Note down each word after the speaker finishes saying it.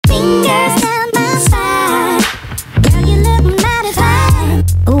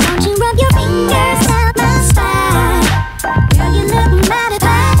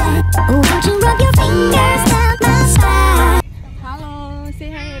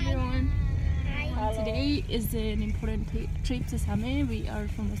Today is an important trip to Same. We are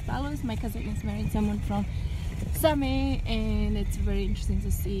from Los Palos. My cousin is marrying someone from Same, and it's very interesting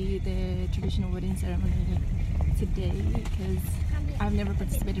to see the traditional wedding ceremony today because I've never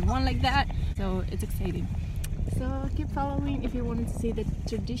participated in one like that, so it's exciting. So keep following if you wanted to see the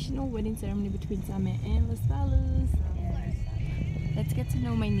traditional wedding ceremony between Same and Los Palos. Let's get to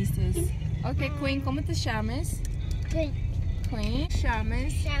know my nieces. Okay, Queen, como te chamas? Queen. Queen,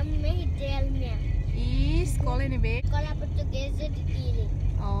 chamas? Chamo Delmia. E escola NB? Escola Portuguesa de Dili.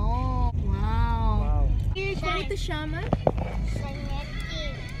 Oh, wow. E como te chama?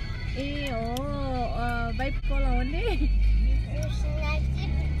 Sanches. E vai para escola onde?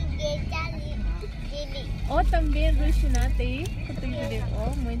 Sanches Portuguesa de Dili. Oh, também Ruxinate.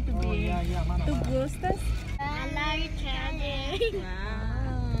 Oh, muito bem. Tu gostas?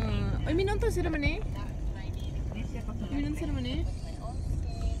 Wow. Oi, minum tu sira mana? Minum sira mana?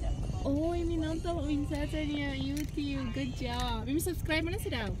 Oh, minum tu insatnya YouTube. Good job. Mimi subscribe mana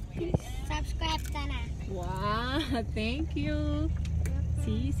sira? Subscribe sana. Wow, thank you.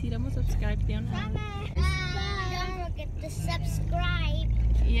 See, sira mo subscribe dia na. Don't forget to subscribe.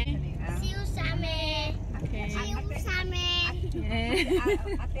 Yeah. See you Same. Okay. See you Same.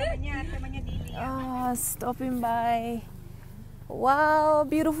 Stopping by. Wow,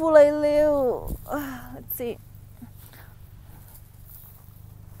 beautiful Leo. Let's see.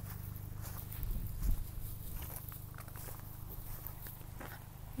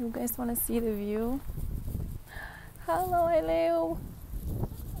 You guys want to see the view? Hello, Leo.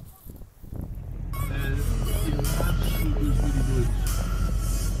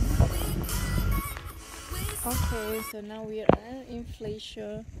 Okay, so now we are at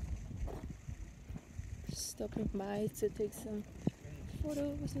inflation. Stopping by to take some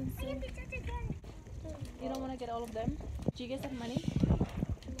photos and stuff. You don't want to get all of them? Do you guys have money?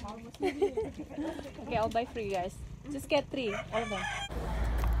 Okay, I'll buy for you guys. Just get 3, all of them.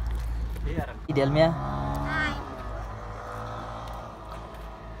 Idealnya.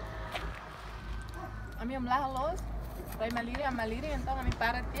 Ami amlahalos. Vai maliri então ami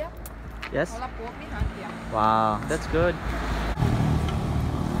para tia. Yes. Hola popi hantia. Wow, that's good.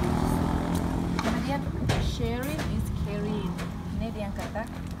 Kemudian Sheeran is carrying. Ini dia yang kata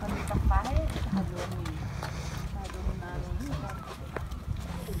kami pakai hadoni.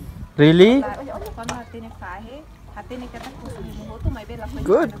 Really? Quando hati ni fahe, hati ni kata kusi mo tu mai bela coisa.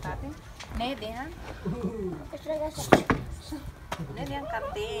 Good. Ne dia. Ne dia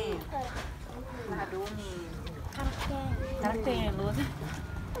kate. Hadoni. Kate lu.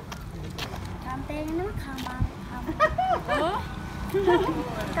 Kanteng ni kambang. Oh.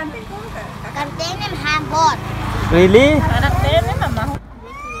 Kanteng ko ka. Kanteng ni hambot. Really? Anak dia ni mama.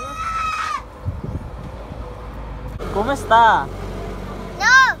 Kumusta?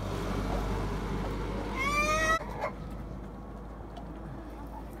 No.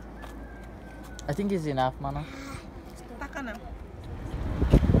 I think it's enough, mana. Takkan na.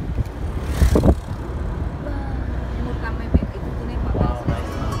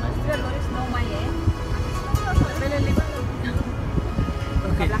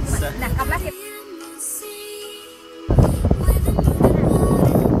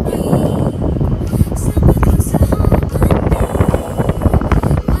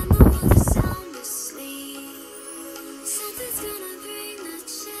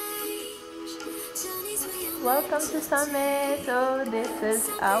 Welcome to Same. So this is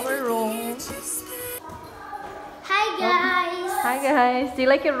our room. Hi guys. Hi guys. Do you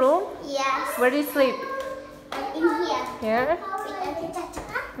like your room? Yes. Where do you sleep? In here. Here?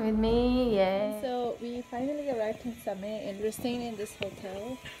 With With me, yeah. So we finally arrived in Same and we're staying in this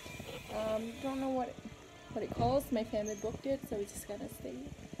hotel. Don't know what it calls. My family booked it, so we just gotta stay.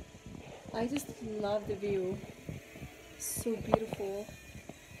 I just love the view. So beautiful.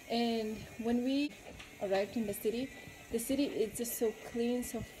 And when we arrived in the city is just so clean,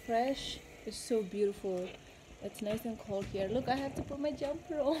 so fresh. It's so beautiful. It's nice and cold here. Look, I have to put my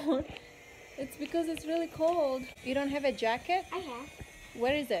jumper on. It's because it's really cold. You don't have a jacket? I have.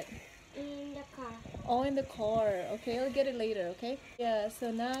 Where is it? In the car. Oh, in the car. Okay, I'll get it later, okay? Yeah,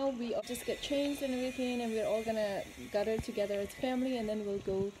 so now we just get changed and everything, and we're all gonna gather together as family, and then we'll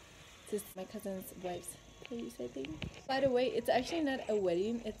go to my cousin's wife's place, I think. By the way, it's actually not a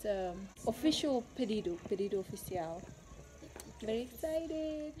wedding, it's a official pedido oficial. Very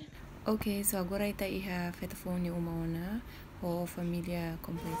excited. Okay, so agora ita iha Feto Foun yung umauna o familia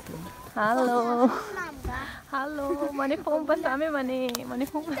completo. Hello. Hello. Mani phone pa sa amin mani. Mani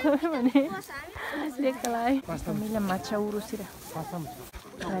phone pa sa amin mani. Lihat kalay. Familia Machauro sila.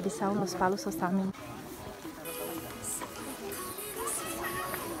 Tradição Los Palos sa amin.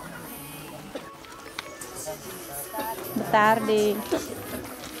 Boa tarde.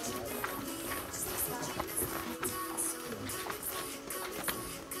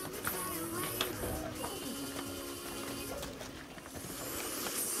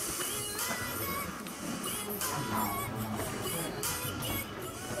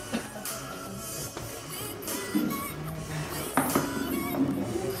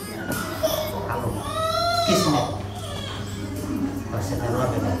 Kismet. Bahasa Jawa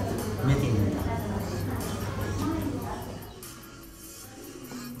beda. Meeting.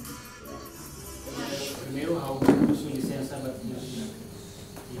 Primeiro, ao peço licença para tirar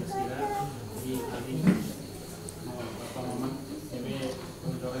e ali no papa mamãe deve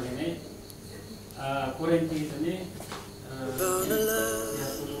controlar ini corrente ini ya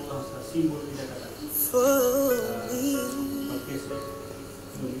semua simbol tidak kata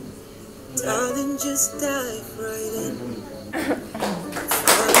Darling, just dive right in.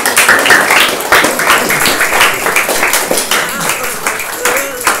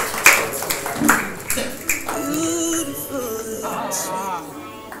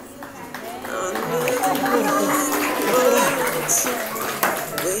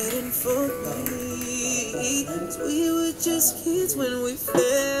 Waiting for me. We were just kids when we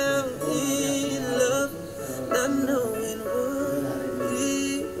fell in love, not knowing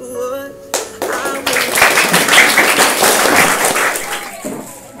what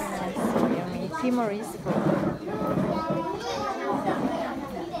Timorese food.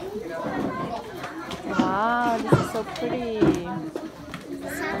 Wow, this is so pretty.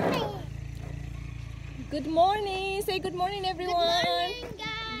 Good morning. Say good morning, everyone.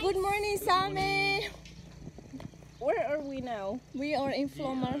 Good morning, Same. Where are we now? We are in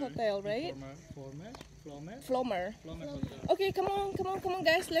Flomar Hotel, right? Flomar. Okay, come on,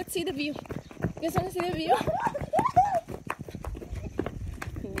 guys. Let's see the view. You guys want to see the view?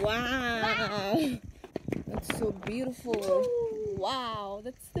 Wow, that's so beautiful. Wow,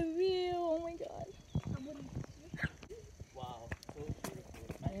 that's the view. Oh my god. Wow, so beautiful.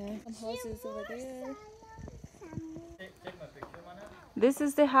 Yeah, some houses over there. Take my picture, Mana. This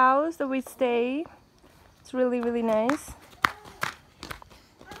is the house that we stay. It's really, really nice.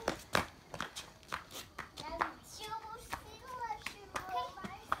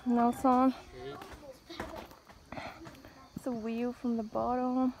 Nelson. It's a view from the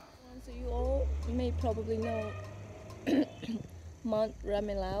bottom. So you all may probably know Mount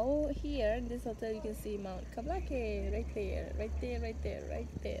Ramelau. Here in this hotel you can see Mount Kablake right there.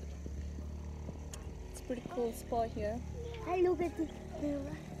 It's a pretty cool spot here. I look at the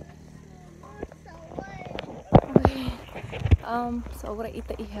Okay. So ahora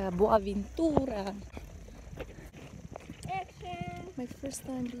ita iha Boaventura. My first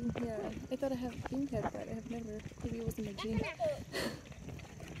time being here. I thought I have been here, but I have never. Maybe it was in my dream.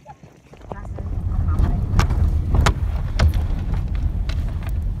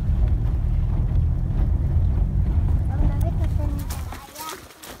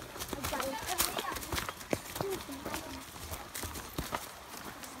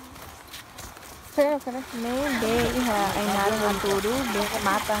 Maybe ay naroon tudo, bem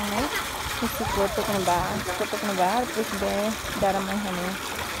matang na. Ito kotok na ba? Terus bem daramay hani.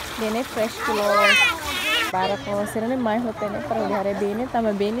 Bem fresh color. Para ko sila ni may hotel ni para lihare bene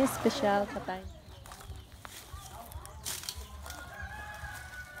tama bene special katay.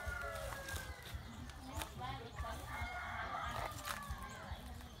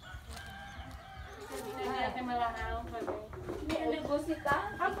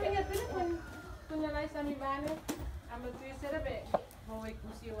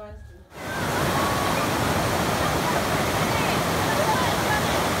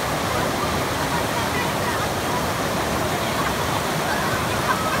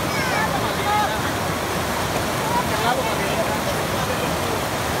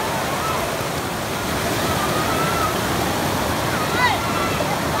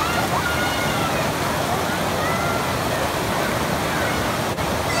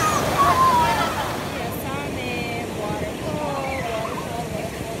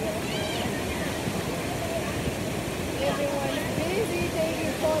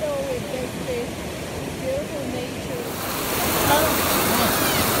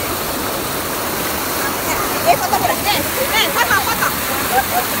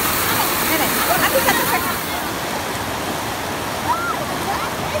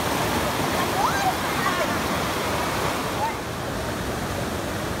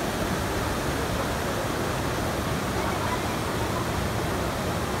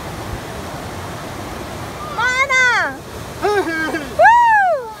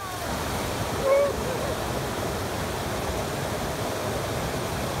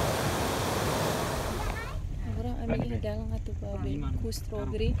 Ami dalang atau babe ku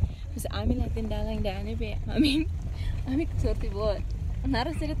strawberry. Terus Ami latin dalang dane be. Ami sorti buat.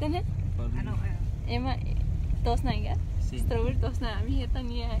 Naras ceritanya? Ema tos na enggak? Strawberry tos na Ami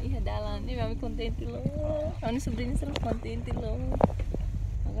hetan ya dalang. Ini Ami kontenti lo. Ami sobrinha selalu kontenti lo.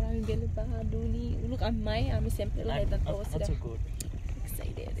 Agar Ami beli bahadu ni. Look Ami sempre lah hetan tos. Not so good.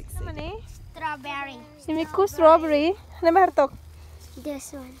 Excited. Mana? Strawberry. Ini ku strawberry. Ano ba hartok?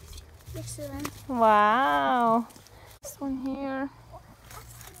 This one. Wow. This one here.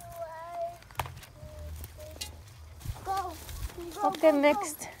 Go. Okay,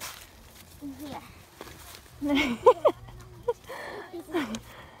 next. Here.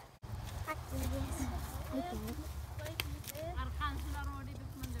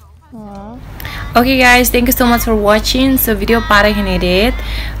 Okay guys, thank you so much for watching. So video para hinedit.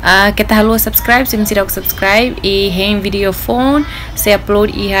 Kita halu subscribe, se tidak subscribe e hem video phone se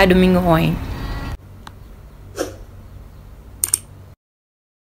upload iha domingo hoy.